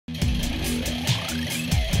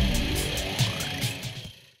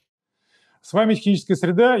С вами «Техническая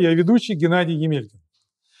среда», я ведущий Геннадий Емелькин.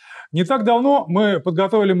 Не так давно мы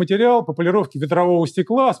подготовили материал по полировке ветрового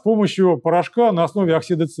стекла с помощью порошка на основе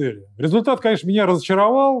оксида церия. Результат, конечно, меня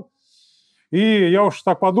разочаровал, и я уж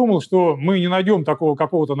так подумал, что мы не найдем такого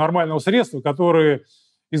какого-то нормального средства, которое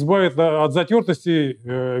избавит от затертости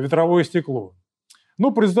ветровое стекло.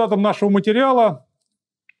 Но по результатам нашего материала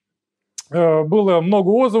было много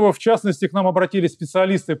отзывов. В частности, к нам обратились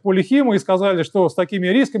специалисты полихимы и сказали, что с такими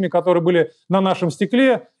рисками, которые были на нашем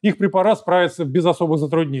стекле, их препарат справится без особых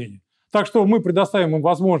затруднений. Так что мы предоставим им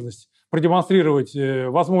возможность продемонстрировать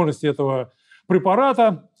возможности этого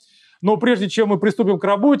препарата. Но прежде чем мы приступим к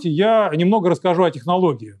работе, я немного расскажу о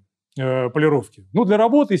технологии полировки. Для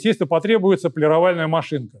работы, естественно, потребуется полировальная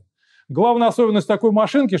машинка. Главная особенность такой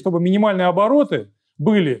машинки, чтобы минимальные обороты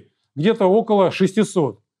были где-то около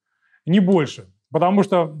 600. Не больше, потому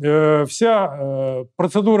что вся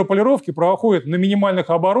процедура полировки проходит на минимальных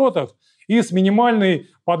оборотах и с минимальной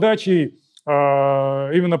подачей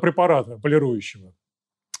именно препарата полирующего.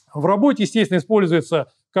 В работе, естественно,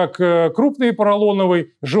 используется как крупный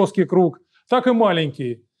поролоновый жесткий круг, так и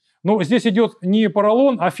маленький. Но здесь идет не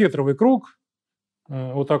поролон, а фетровый круг,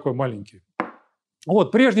 вот такой маленький.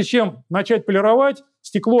 Прежде чем начать полировать,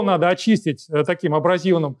 стекло надо очистить таким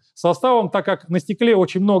абразивным составом, так как на стекле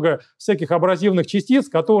очень много всяких абразивных частиц,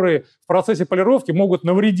 которые в процессе полировки могут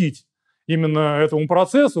навредить именно этому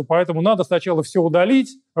процессу, поэтому надо сначала все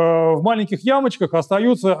удалить. В маленьких ямочках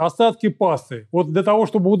остаются остатки пасты. Для того,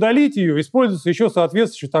 чтобы удалить ее, используется еще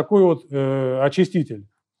соответствующий такой очиститель,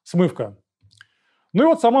 смывка.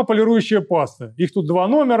 Сама полирующая паста. Их тут 2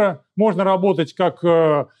 номера. Можно работать как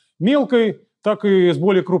мелкой, так и с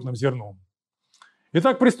более крупным зерном.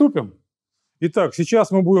 Итак, приступим. Итак,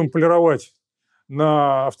 сейчас мы будем полировать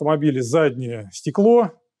на автомобиле заднее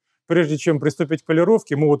стекло. Прежде чем приступить к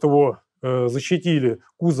полировке, мы его защитили,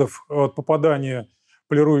 кузов, от попадания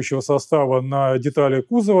полирующего состава на детали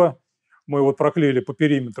кузова. Мы его проклеили по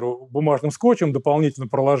периметру бумажным скотчем, дополнительно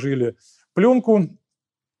проложили пленку.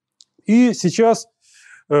 И сейчас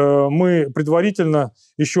мы предварительно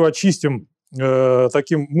еще очистим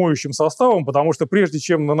таким моющим составом, потому что прежде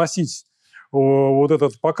чем наносить это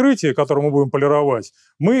покрытие, которое мы будем полировать,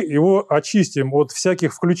 мы его очистим от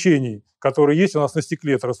всяких включений, которые есть у нас на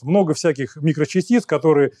стекле. То есть много всяких микрочастиц,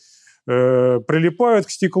 которые прилипают к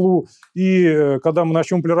стеклу, и когда мы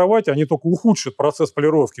начнем полировать, они только ухудшат процесс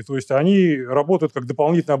полировки, то есть они работают как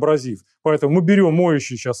дополнительный абразив. Поэтому мы берем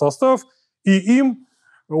моющий сейчас состав и им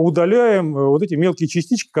удаляем эти мелкие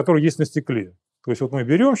частички, которые есть на стекле. То есть мы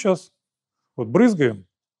берем сейчас, брызгаем.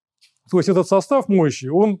 То есть этот состав моющий,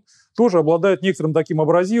 он тоже обладает некоторым таким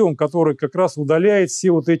абразивом, который как раз удаляет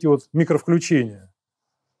все эти микровключения.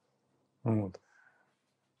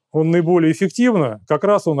 Он наиболее эффективно, как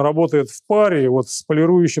раз он работает в паре с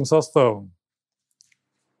полирующим составом.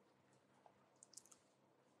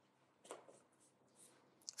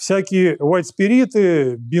 Всякие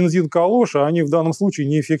white-спириты, бензин, калоша, они в данном случае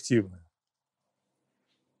неэффективны.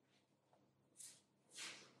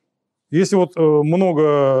 Если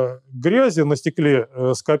много грязи на стекле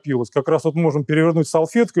скопилось, как раз можем перевернуть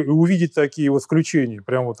салфетку и увидеть такие включения.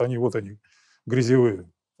 Прям они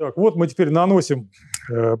грязевые. Так, мы теперь наносим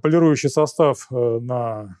полирующий состав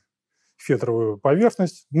на фетровую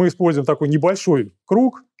поверхность. Мы используем такой небольшой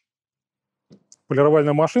круг.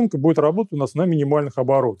 Полировальная машинка будет работать у нас на минимальных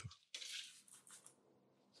оборотах.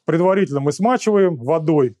 Предварительно мы смачиваем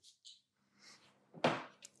водой.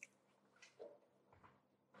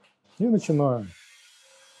 И начинаем.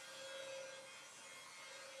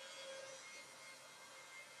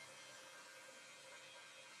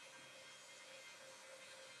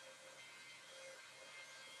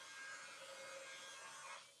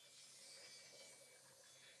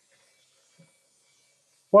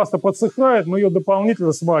 Паста подсыхает, мы ее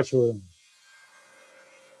дополнительно смачиваем.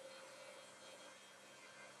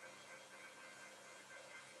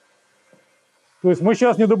 То есть мы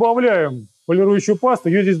сейчас не добавляем полирующую пасту,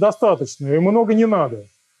 ее здесь достаточно, и много не надо,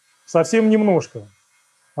 совсем немножко.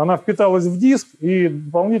 Она впиталась в диск и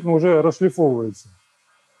дополнительно уже расшлифовывается.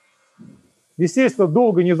 Естественно,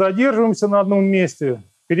 долго не задерживаемся на одном месте,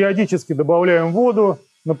 периодически добавляем воду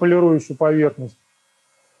на полирующую поверхность.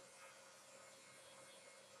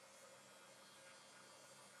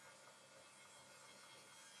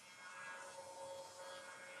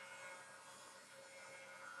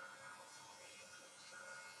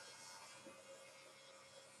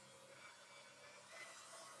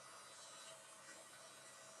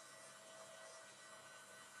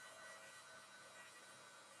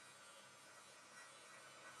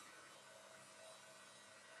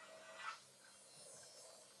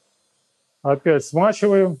 Опять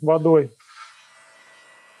смачиваем водой.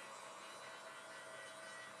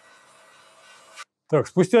 Так,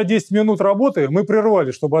 спустя 10 минут работы мы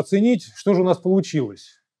прервали, чтобы оценить, что же у нас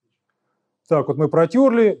получилось. Так, вот мы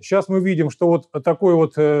протерли. Сейчас мы видим, что вот такой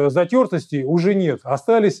вот затертости уже нет.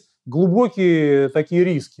 Остались глубокие такие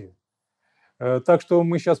риски. Так что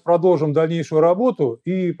мы сейчас продолжим дальнейшую работу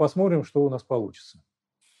и посмотрим, что у нас получится.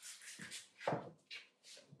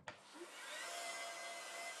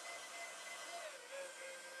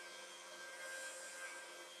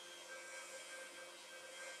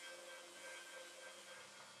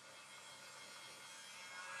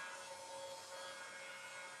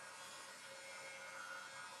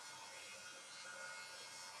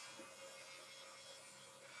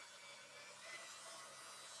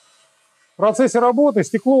 В процессе работы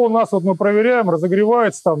стекло у нас, вот мы проверяем,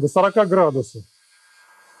 разогревается там до 40 градусов.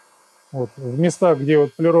 Вот, в местах, где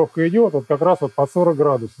вот полировка идет, вот как раз вот под 40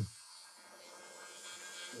 градусов.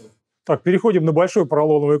 Так, переходим на большой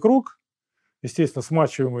поролоновый круг. Естественно,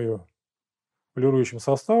 смачиваем ее полирующим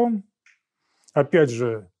составом. Опять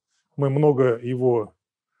же, мы много его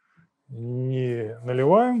не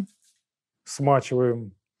наливаем.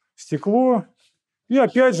 Смачиваем стекло. И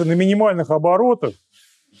опять же на минимальных оборотах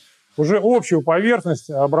уже общую поверхность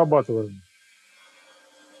обрабатываем.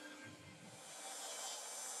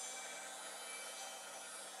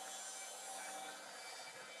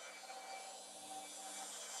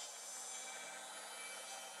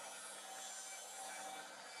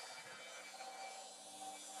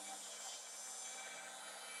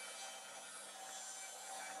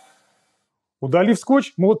 Удалив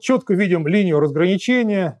скотч, мы вот четко видим линию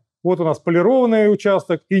разграничения. Вот у нас полированный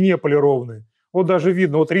участок и неполированный. Вот даже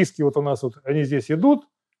видно, вот риски вот у нас вот они здесь идут,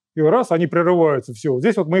 и раз они прерываются, все. Вот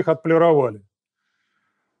здесь вот мы их отполировали.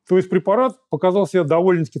 То есть препарат показал себя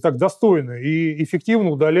довольно-таки так достойно и эффективно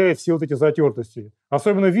удаляет все вот эти затертости.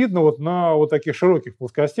 Особенно видно вот на вот таких широких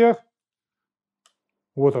плоскостях.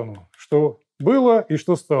 Вот оно, что было и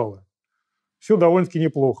что стало. Все довольно-таки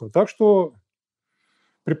неплохо. Так что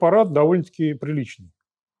препарат довольно-таки приличный.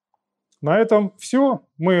 На этом все.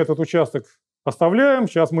 Мы этот участок оставляем.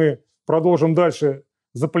 Сейчас мы продолжим дальше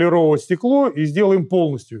заполировать стекло и сделаем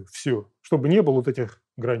полностью все, чтобы не было вот этих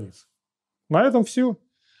границ. На этом все.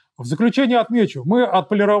 В заключение отмечу, мы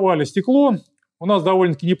отполировали стекло. У нас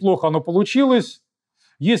довольно-таки неплохо оно получилось.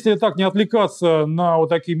 Если так не отвлекаться на вот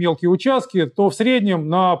такие мелкие участки, то в среднем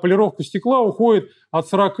на полировку стекла уходит от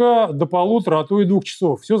 40 до 1,5, а то и 2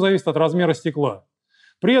 часов. Все зависит от размера стекла.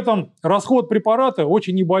 При этом расход препарата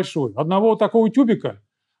очень небольшой. Одного такого тюбика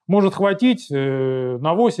может хватить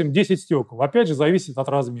на 8-10 стекол. Опять же, зависит от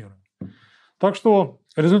размера. Так что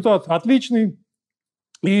результат отличный.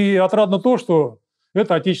 И отрадно то, что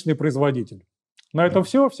это отечественный производитель. На этом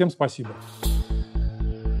все. Всем спасибо.